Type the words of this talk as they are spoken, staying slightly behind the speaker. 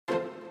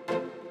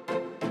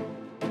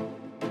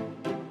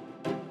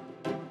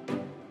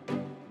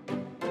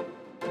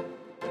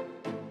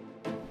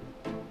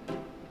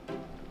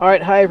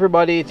Alright, hi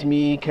everybody, it's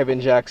me, Kevin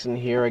Jackson,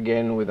 here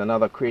again with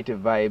another Creative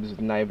Vibes with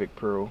Nivik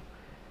Pro.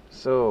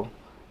 So,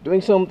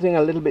 doing something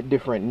a little bit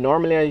different.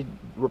 Normally, I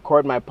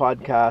record my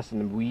podcast in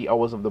the wee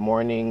hours of the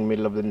morning,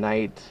 middle of the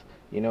night,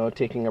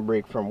 taking a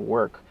break from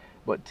work.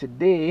 But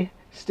today,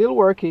 still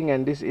working,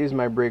 and this is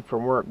my break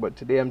from work, but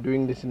today I'm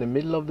doing this in the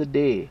middle of the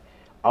day,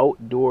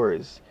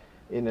 outdoors,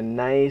 in a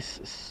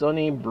nice,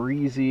 sunny,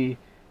 breezy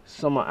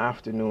summer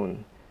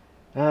afternoon.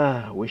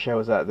 Wish I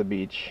was at the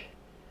beach.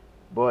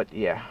 But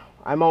yeah,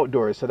 I'm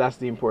outdoors, so that's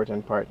the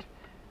important part.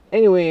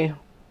 Anyway,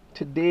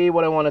 today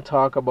what I want to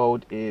talk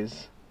about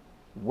is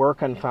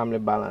work and family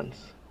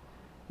balance.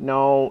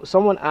 Now,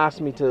 someone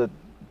asked me to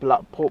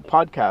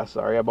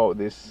podcast, about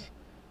this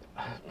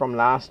from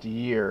last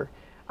year,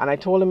 and I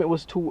told him it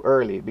was too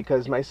early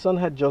because my son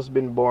had just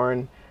been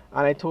born,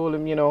 and I told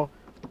him,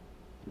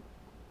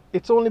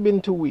 it's only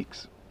been 2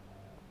 weeks,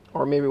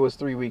 or maybe it was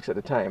 3 weeks at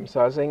the time. So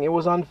I was saying it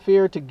was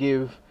unfair to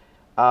give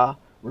a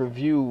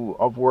review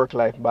of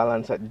work-life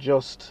balance at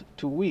just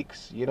 2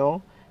 weeks.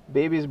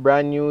 Baby's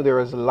brand new. There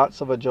was lots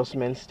of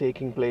adjustments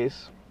taking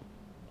place.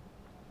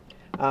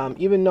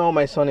 Even now,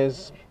 my son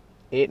is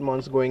 8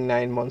 months, going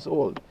 9 months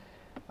old.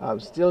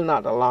 Still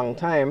not a long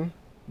time,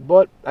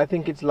 but I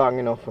think it's long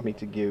enough for me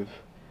to give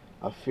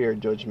a fair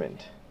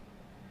judgment.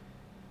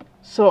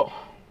 So,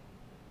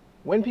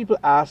 when people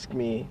ask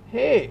me,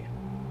 "Hey,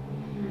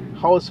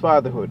 how's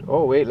fatherhood?"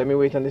 Oh, wait, let me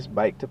wait on this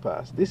bike to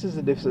pass. This is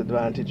the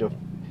disadvantage of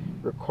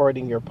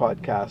recording your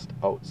podcast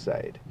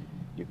outside.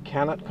 You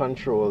cannot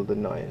control the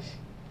noise.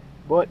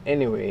 But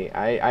anyway,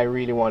 I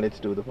really wanted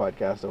to do the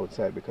podcast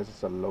outside because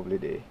it's a lovely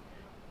day.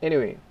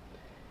 Anyway,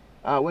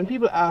 when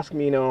people ask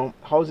me,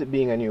 how's it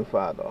being a new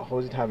father?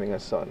 How's it having a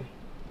son?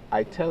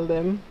 I tell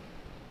them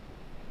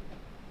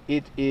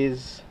it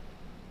is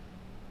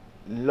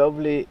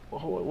lovely.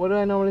 What do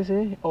I normally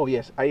say? Oh,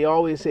 yes, I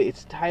always say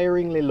it's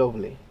tiringly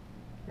lovely,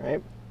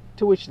 right?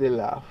 To which they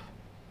laugh.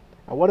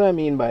 And what do I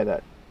mean by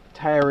that?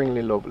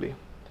 Tiringly lovely.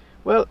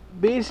 Well,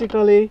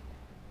 basically,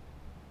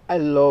 I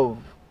love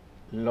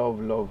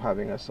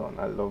having a son.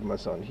 I love my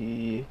son.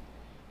 He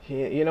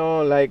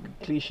like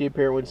cliche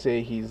parent would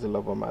say, he's the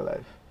love of my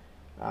life.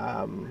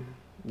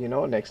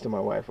 Next to my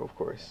wife, of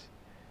course.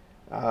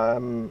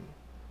 But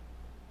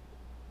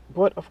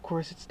of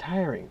course, it's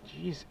tiring.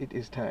 Jeez, it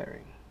is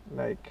tiring.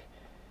 Like,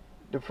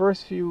 the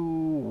first few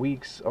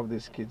weeks of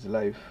this kid's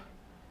life,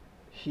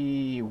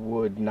 he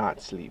would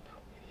not sleep.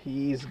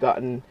 He's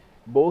gotten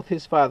both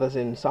his father's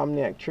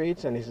insomniac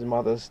traits and his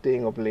mother's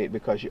staying up late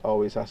because she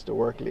always has to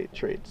work late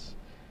traits.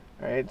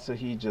 Right? So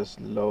he just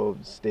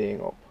loved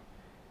staying up.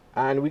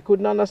 And we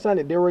couldn't understand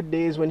it. There were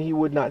days when he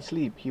would not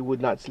sleep. He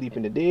would not sleep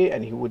in the day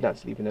and he would not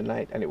sleep in the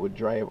night, and it would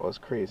drive us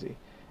crazy.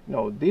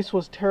 No, this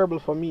was terrible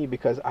for me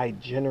because I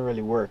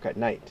generally work at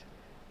night.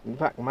 In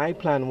fact, my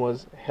plan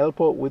was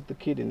help out with the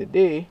kid in the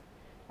day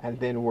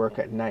and then work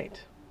at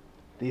night.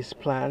 This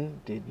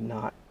plan did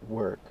not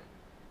work.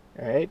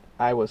 Right?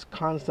 I was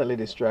constantly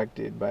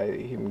distracted by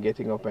him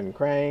getting up and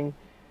crying,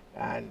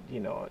 and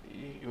he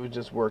was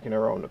just working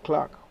around the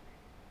clock.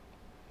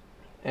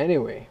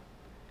 Anyway,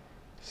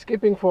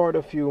 skipping forward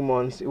a few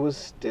months, it was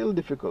still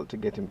difficult to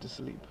get him to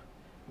sleep.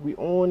 We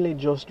only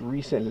just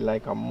recently,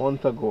 like a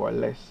month ago or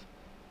less,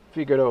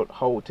 figured out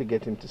how to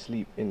get him to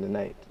sleep in the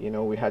night.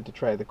 We had to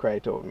try the cry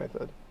it out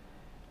method,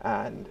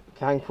 and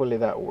thankfully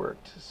that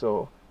worked.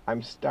 So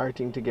I'm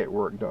starting to get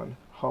work done.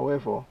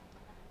 However,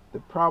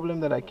 the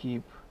problem that I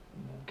keep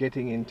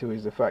getting into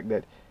is the fact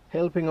that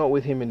helping out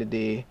with him in the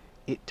day,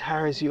 it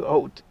tires you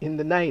out in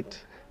the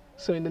night.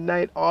 So in the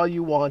night, all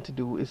you want to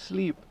do is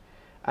sleep,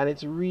 and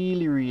it's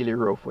really, really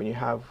rough when you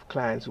have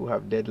clients who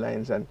have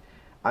deadlines. And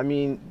I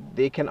mean,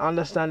 they can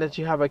understand that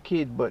you have a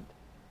kid, but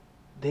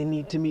they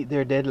need to meet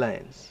their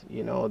deadlines.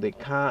 They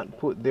can't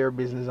put their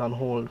business on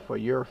hold for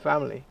your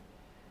family.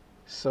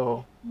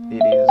 So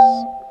it is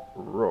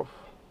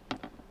rough.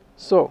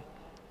 So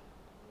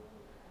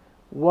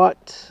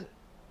what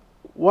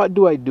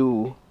do I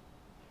do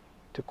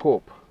to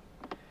cope?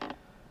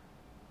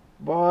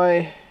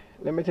 Boy,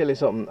 let me tell you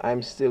something.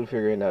 I'm still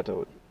figuring that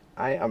out.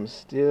 I am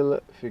still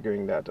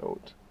figuring that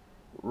out.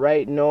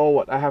 Right now,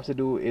 what I have to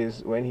do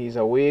is when he's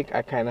awake,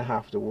 I kind of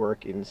have to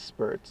work in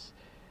spurts.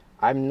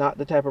 I'm not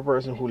the type of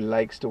person who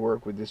likes to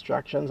work with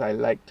distractions. I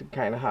like to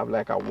kind of have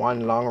like a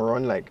one long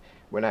run. Like,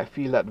 when I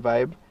feel that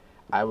vibe,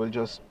 I will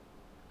just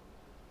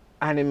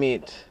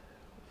animate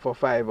for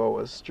 5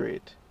 hours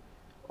straight.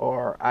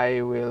 Or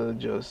I will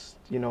just,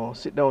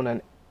 sit down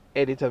and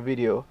edit a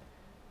video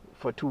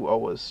for 2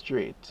 hours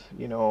straight,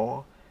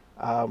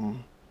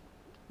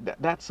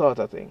 that sort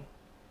of thing.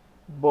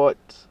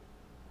 But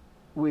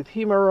with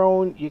him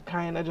around, you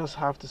kind of just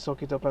have to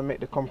suck it up and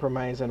make the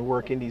compromise and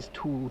work in these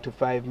 2 to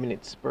 5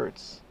 minute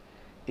spurts.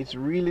 It's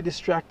really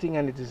distracting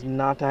and it is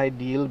not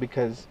ideal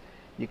because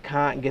you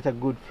can't get a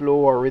good flow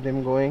or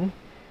rhythm going,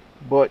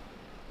 but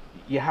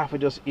you have to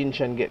just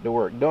inch and get the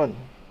work done.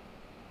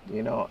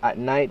 At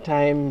night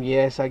time,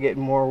 yes, I get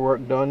more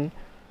work done,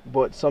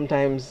 but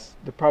sometimes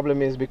the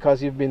problem is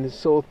because you've been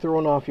so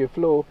thrown off your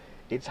flow,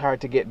 it's hard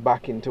to get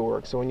back into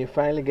work. So when you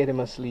finally get him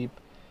asleep,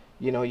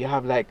 You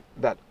have like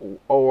that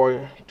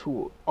hour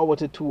to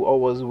 2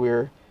 hours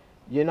where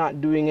you're not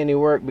doing any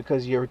work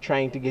because you're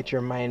trying to get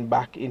your mind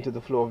back into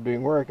the flow of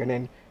doing work. And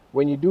then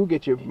when you do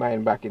get your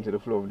mind back into the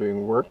flow of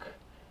doing work,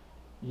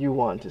 you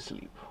want to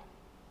sleep.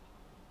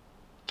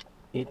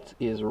 It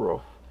is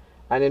rough.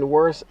 And then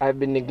worse, I've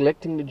been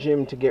neglecting the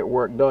gym to get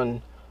work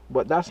done,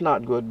 but that's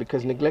not good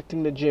because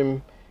neglecting the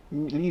gym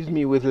leaves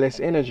me with less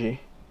energy.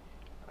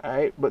 All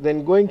right, but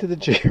then going to the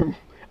gym,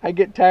 I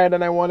get tired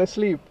and I want to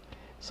sleep.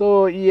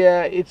 So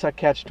yeah, it's a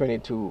catch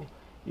 22.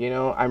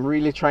 I'm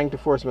really trying to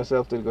force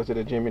myself to go to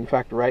the gym. In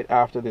fact, right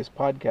after this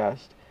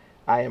podcast,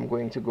 I am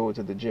going to go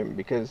to the gym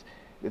because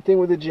the thing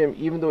with the gym,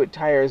 even though it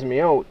tires me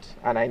out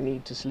and I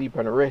need to sleep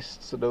and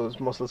rest so those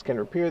muscles can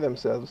repair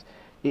themselves,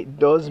 it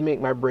does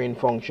make my brain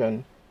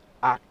function,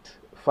 act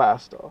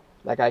faster.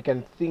 Like I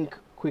can think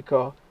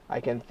quicker, I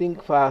can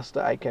think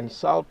faster, I can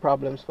solve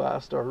problems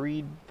faster,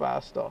 read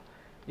faster.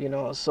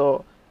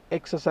 So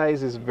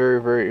exercise is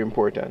very, very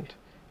important.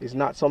 It's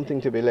not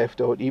something to be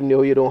left out, even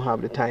though you don't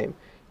have the time.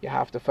 You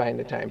have to find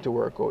the time to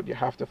work out. You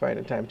have to find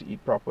the time to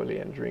eat properly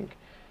and drink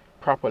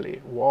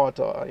properly,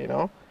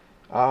 water.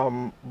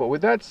 But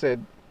with that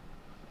said,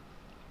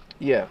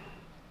 yeah,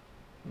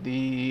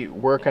 the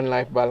work and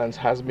life balance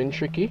has been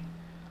tricky.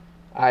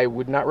 I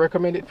would not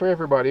recommend it for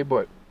everybody,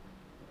 but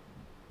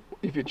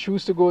if you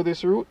choose to go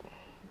this route,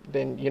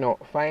 then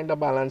find a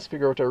balance,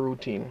 figure out a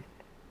routine.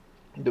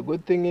 The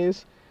good thing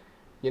is,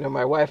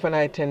 my wife and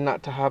I tend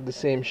not to have the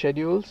same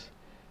schedules.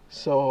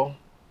 So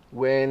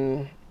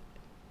when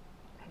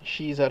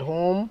she's at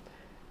home,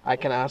 I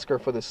can ask her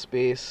for the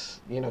space,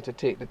 to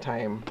take the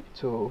time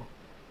to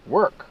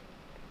work.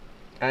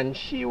 And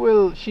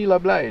she'll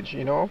oblige.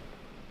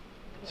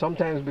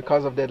 Sometimes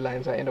because of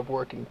deadlines, I end up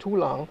working too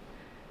long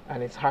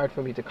and it's hard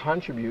for me to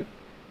contribute,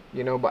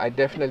 but I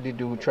definitely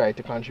do try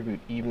to contribute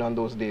even on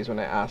those days when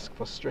I ask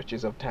for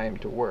stretches of time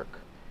to work.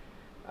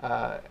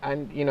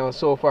 And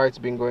so far it's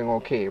been going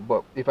okay,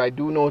 but if I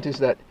do notice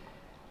that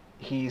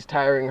he's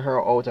tiring her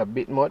out a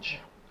bit much,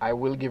 I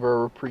will give her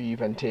a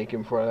reprieve and take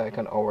him for like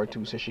an hour or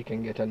two so she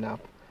can get a nap.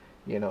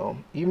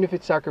 Even if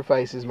it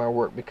sacrifices my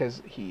work,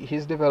 because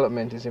his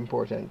development is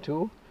important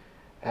too.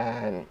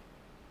 And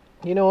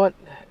you know what?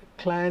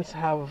 Clients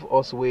have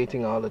us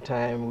waiting all the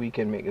time. We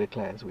can make the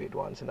clients wait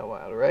once in a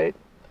while, right?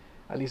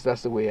 At least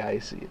that's the way I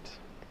see it.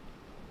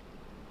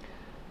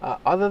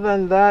 Other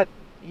than that,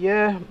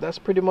 yeah, that's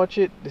pretty much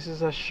it. This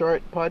is a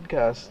short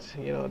podcast.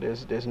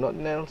 There's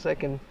nothing else I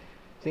can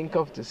think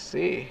of to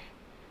say.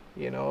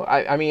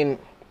 I mean,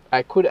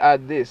 I could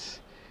add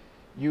this.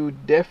 You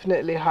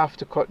definitely have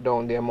to cut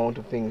down the amount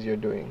of things you're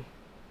doing.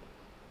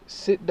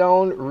 Sit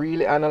down,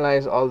 really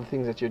analyze all the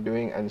things that you're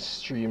doing and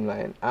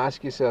streamline.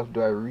 Ask yourself,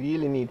 do I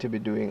really need to be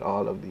doing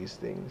all of these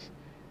things?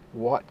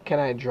 What can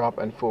I drop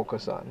and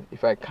focus on?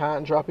 If I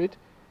can't drop it,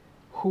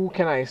 who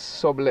can I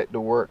sublet the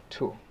work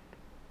to?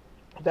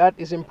 That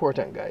is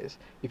important, guys.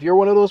 If you're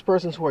one of those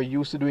persons who are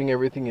used to doing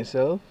everything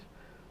yourself,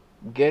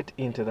 get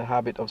into the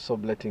habit of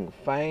subletting.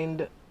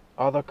 Find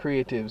other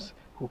creatives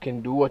who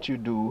can do what you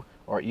do,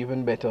 or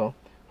even better,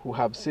 who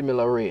have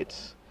similar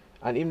rates.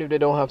 And even if they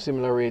don't have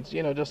similar rates,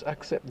 just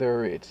accept their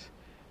rates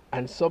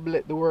and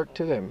sublet the work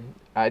to them.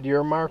 Add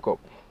your markup,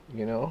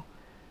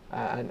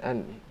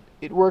 and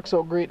it works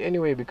out great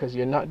anyway because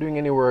you're not doing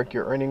any work,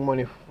 you're earning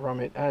money from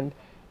it, and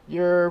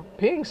you're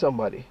paying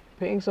somebody.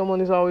 Paying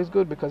someone is always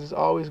good because it's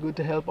always good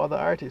to help other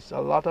artists.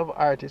 A lot of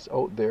artists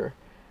out there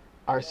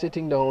are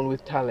sitting down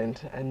with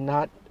talent and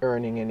not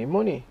earning any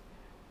money,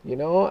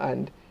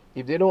 and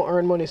if they don't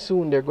earn money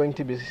soon, they're going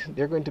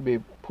to be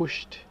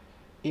pushed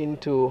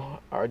into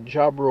a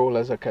job role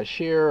as a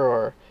cashier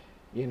or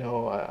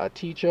a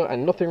teacher.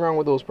 And nothing wrong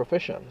with those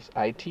professions.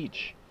 I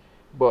teach,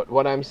 but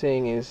what I'm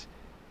saying is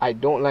I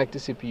don't like to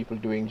see people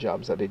doing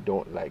jobs that they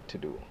don't like to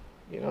do.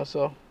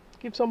 So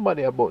give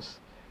somebody a buzz,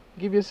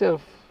 give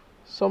yourself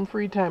some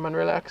free time and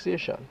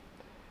relaxation,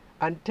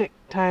 and take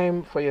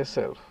time for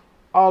yourself.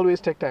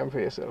 Always take time for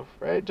yourself,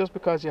 right? Just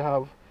because you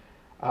have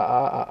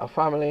a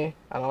family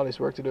and all this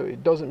work to do,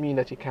 it doesn't mean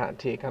that you can't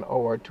take an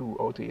hour or two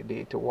out of your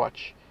day to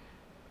watch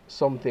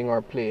something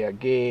or play a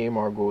game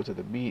or go to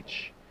the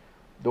beach.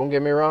 Don't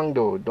get me wrong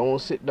though, don't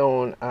sit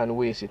down and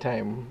waste your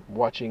time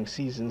watching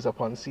seasons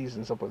upon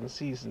seasons upon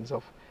seasons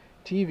of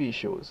TV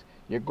shows.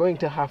 You're going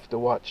to have to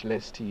watch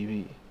less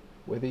TV,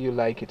 whether you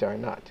like it or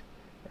not,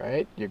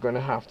 right? You're going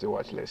to have to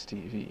watch less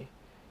TV.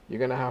 You're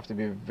going to have to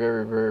be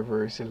very, very,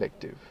 very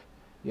selective.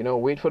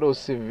 Wait for those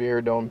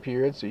severe down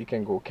periods so you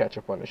can go catch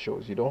up on the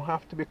shows. You don't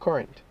have to be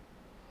current.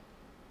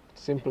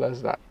 Simple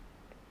as that.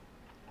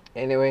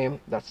 Anyway,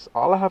 that's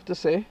all I have to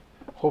say.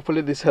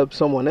 Hopefully this helps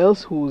someone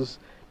else who's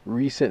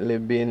recently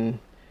been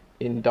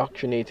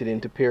indoctrinated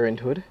into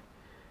parenthood.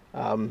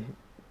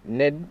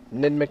 Ned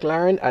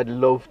McLaren, I'd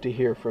love to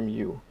hear from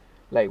you.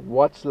 Like,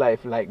 what's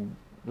life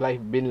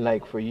been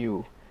like for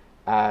you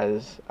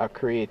as a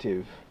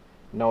creative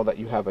now that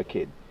you have a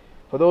kid?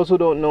 For those who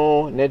don't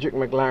know, Nedrick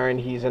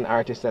McLaren, he's an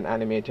artist and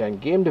animator and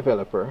game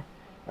developer.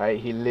 Right?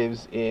 He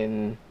lives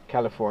in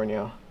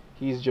California.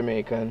 He's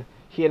Jamaican.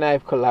 He and I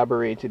have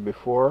collaborated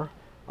before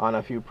on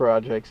a few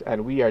projects,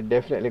 and we are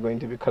definitely going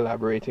to be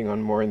collaborating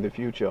on more in the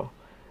future.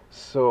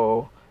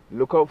 So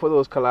look out for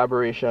those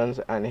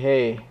collaborations. And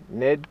hey,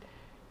 Ned,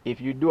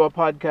 if you do a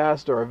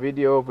podcast or a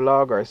video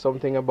vlog or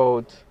something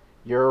about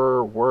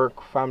your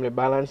work family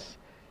balance,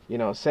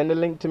 send a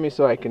link to me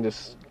so I can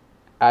just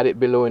add it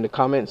below in the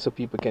comments so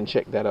people can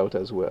check that out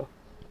as well.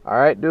 All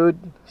right, dude.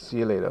 See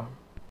you later.